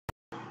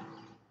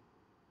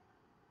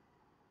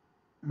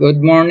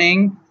Good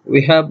morning.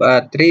 We have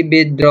a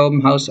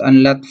three-bedroom house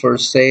and lot for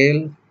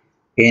sale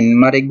in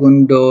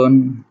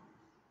Marigondon,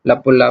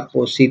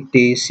 Lapu-Lapu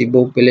City,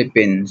 Cebu,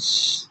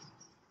 Philippines.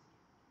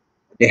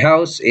 The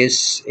house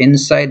is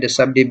inside the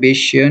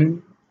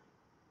subdivision,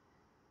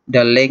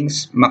 the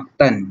Links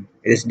Mactan.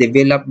 It is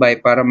developed by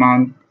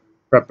Paramount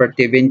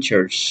Property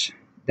Ventures.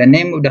 The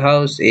name of the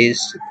house is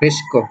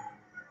Cresco.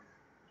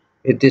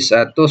 It is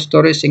a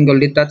two-story single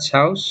detached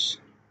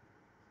house.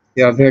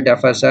 You have here the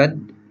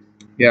facade.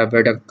 You have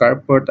here the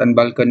carport and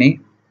balcony.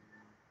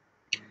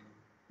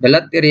 The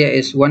lot area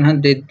is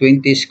 120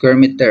 square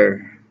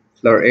meter.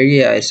 Floor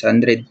area is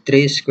 103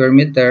 square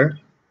meter,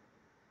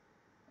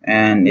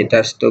 and it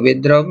has two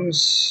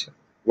bedrooms,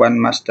 one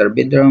master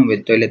bedroom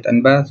with toilet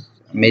and bath,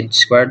 mid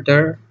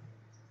quarter,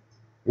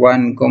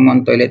 one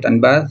common toilet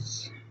and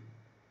bath,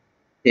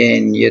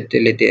 in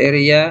utility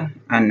area,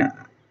 and an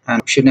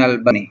optional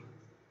balcony.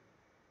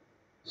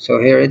 So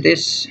here it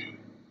is,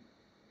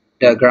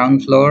 the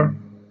ground floor.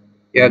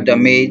 You have the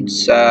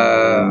maid's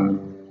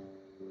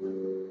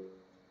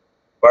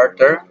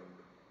quarter,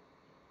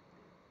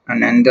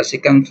 and on the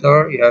second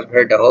floor, you have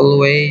here the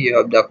hallway. You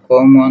have the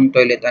common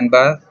toilet and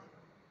bath.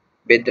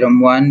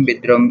 Bedroom 1,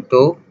 bedroom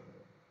 2,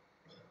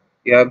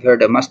 you have here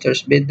the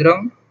master's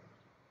bedroom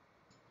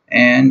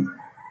and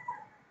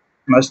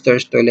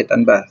master's toilet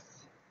and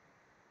bath.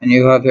 And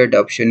you have here the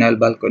optional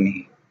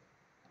balcony.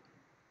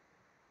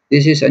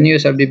 This is a new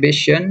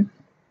subdivision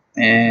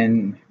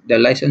and the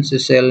license to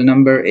sell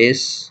number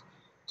is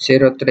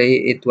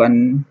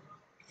 03815.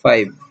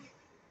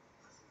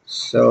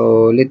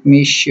 So let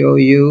me show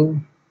you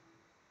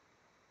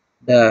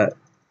the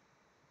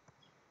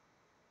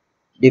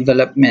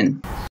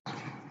development.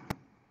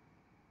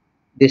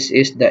 This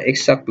is the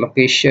exact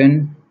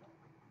location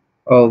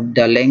of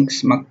the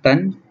Links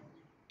Mactan,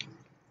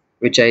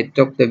 which I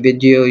took the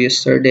video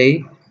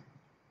yesterday.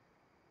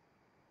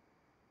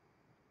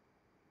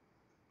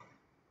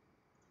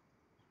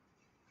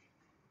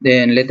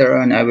 Then later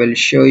on, I will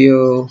show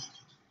you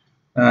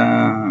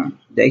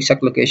the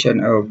exact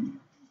location of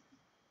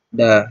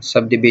the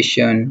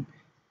subdivision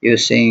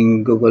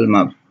using Google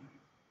Map.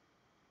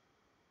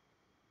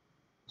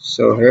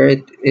 So here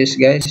it is,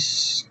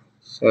 guys.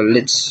 So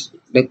let's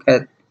look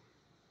at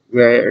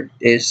where it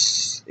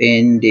is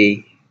in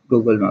the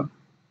Google Map.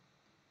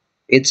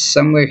 It's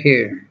somewhere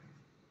here.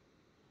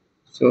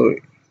 So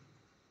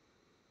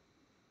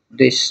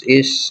this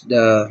is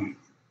the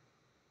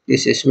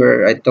this is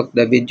where I took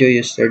the video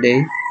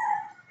yesterday.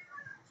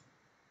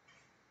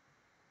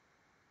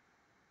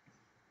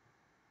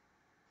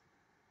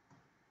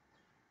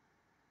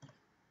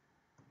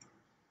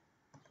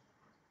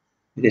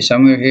 It is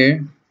somewhere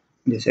here,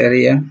 this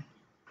area,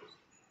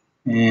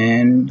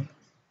 and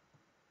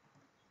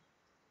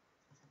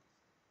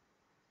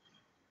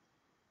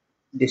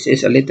this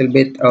is a little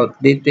bit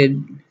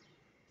outdated.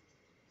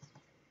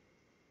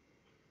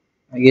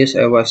 I guess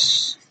I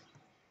was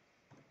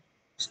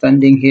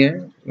standing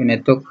here when I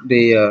took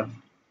the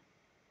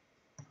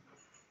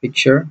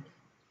picture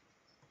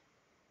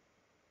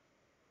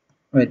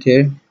right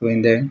here,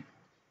 going there.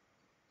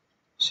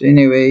 So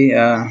anyway,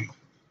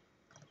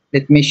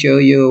 let me show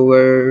you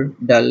where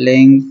the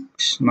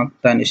Links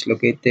Mactan is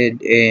located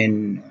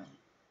in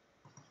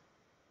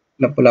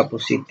Lapu-Lapu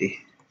City.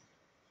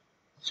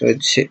 So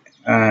it's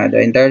the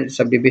entire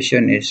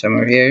subdivision is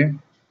somewhere here.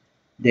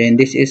 Then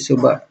this is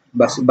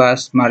Bas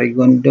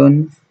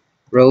Marigondon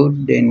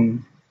Road.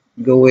 Then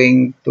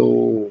going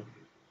to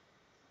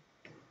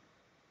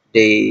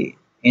the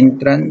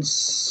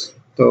entrance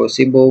to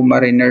Cebu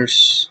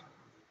Mariners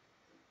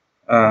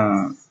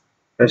uh,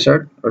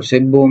 Resort or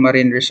Cebu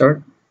Marine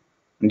Resort.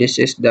 This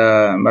is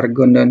the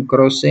Marigondon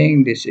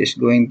crossing. This is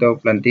going to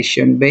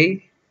Plantation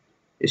Bay.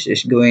 This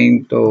is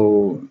going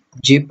to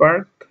G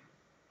Park.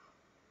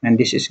 And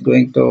this is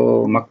going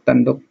to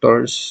Mactan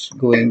Doctors,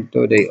 going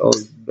to the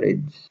old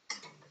bridge.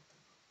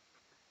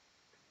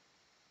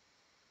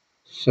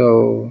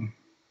 So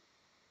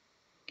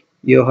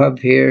you have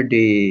here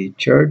the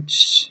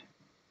church,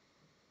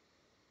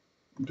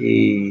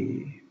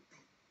 the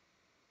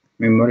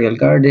memorial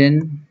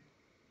garden.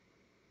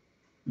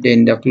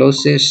 Then the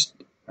closest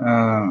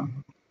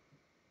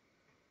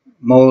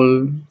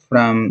mall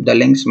from the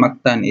Links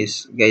Mactan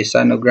is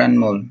Gaisano Grand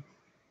Mall.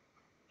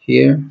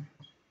 Here,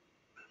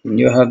 and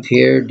you have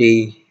here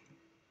the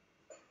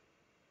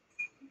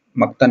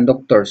Mactan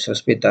Doctors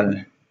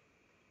Hospital.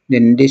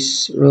 Then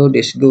this road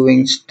is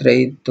going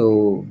straight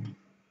to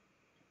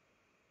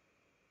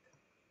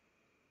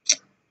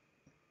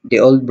the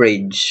old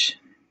bridge.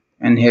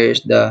 And here is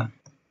the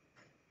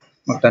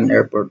Mactan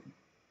Airport.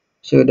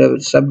 So the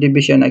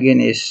subdivision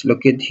again is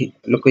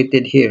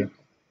located here,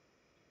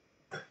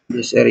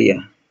 this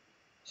area.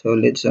 So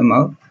let's zoom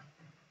out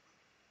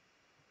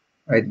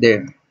right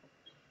there.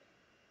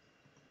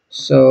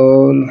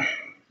 So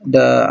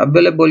the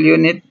available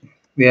unit,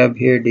 we have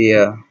here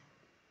the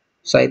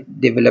site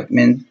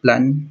development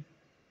plan.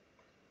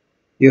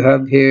 You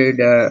have here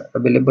the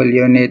available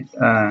unit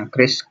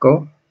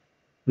Cresco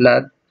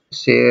lot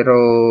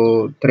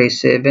 037,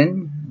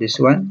 this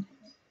one,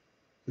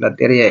 Lot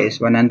area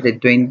is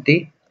 120.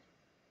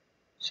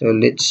 So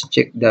let's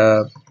check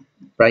the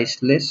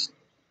price list.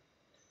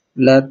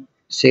 Lot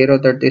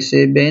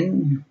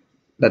 037,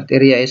 lot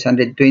area is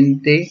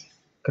 120,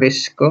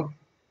 Cresco.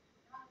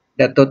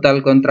 The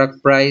total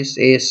contract price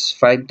is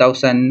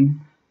 5,000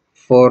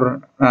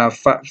 for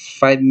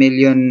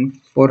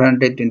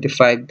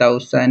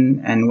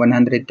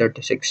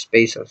 5,425,136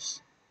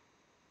 pesos.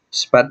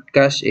 Spot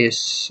cash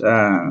is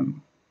 10%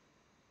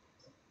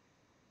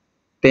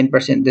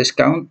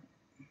 discount.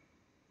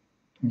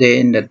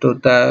 Then the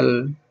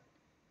total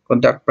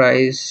contract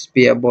price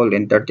payable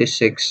in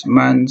 36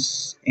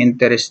 months,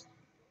 interest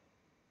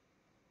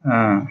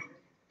uh,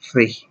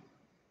 free.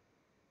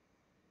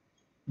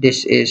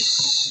 This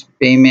is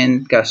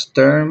payment cash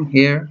term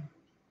here.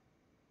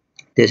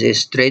 This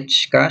is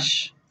stretch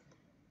cash.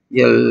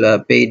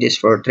 You'll pay this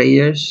for 3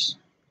 years.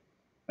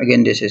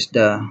 Again, this is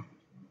the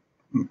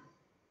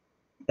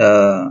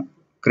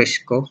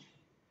Cresco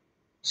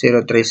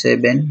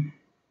 037.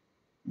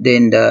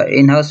 Then the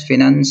in-house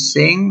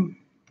financing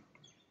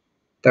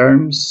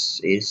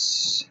terms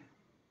is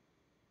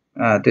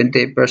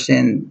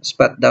 20%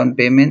 spot down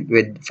payment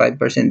with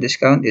 5%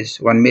 discount is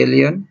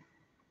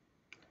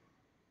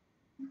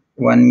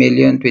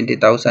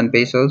 1,020,000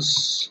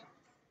 pesos.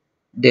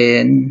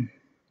 Then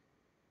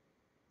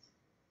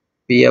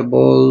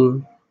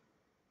payable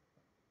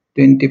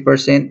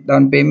 20%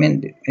 down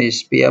payment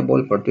is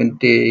payable for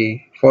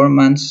 24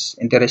 months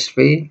interest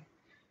free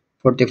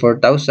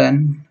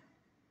 44,000.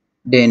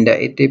 Then the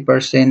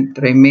 80%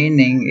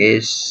 remaining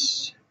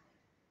is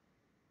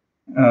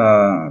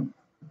uh,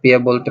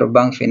 payable through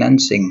bank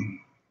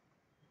financing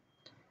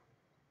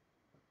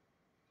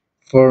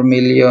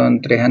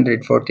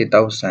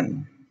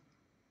 4,340,000.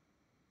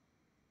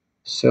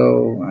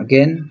 So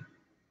again,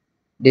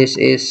 this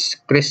is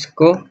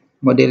Cresco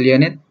model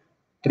unit,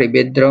 3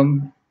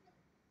 bedroom,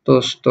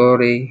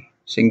 2-story,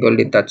 single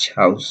detached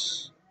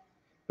house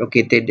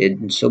located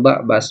in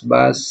Suba,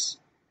 Basbas,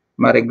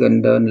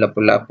 Marigondon,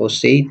 Lapu-Lapu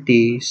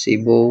City,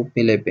 Cebu,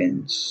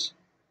 Philippines.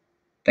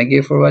 Thank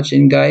you for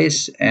watching,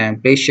 guys,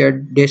 and please share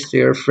this to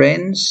your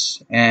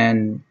friends.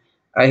 And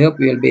I hope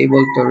you'll be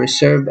able to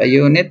reserve a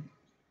unit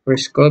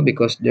Crisco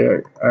because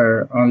there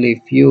are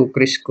only few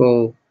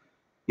Crisco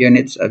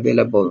units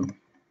available.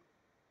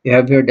 You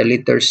have here the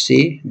letter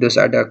C. Those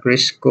are the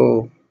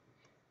Crisco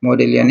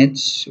model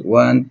units.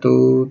 One,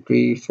 two,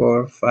 three,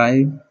 four,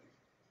 five.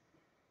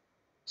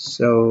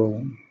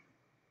 So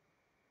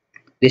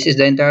this is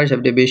the entire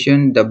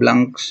subdivision. The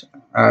blanks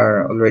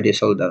are already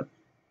sold out.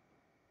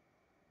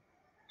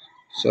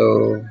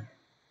 So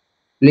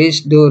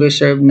please do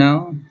reserve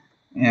now.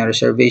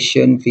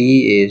 Reservation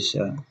fee is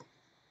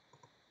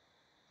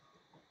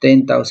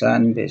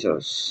 10,000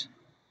 pesos.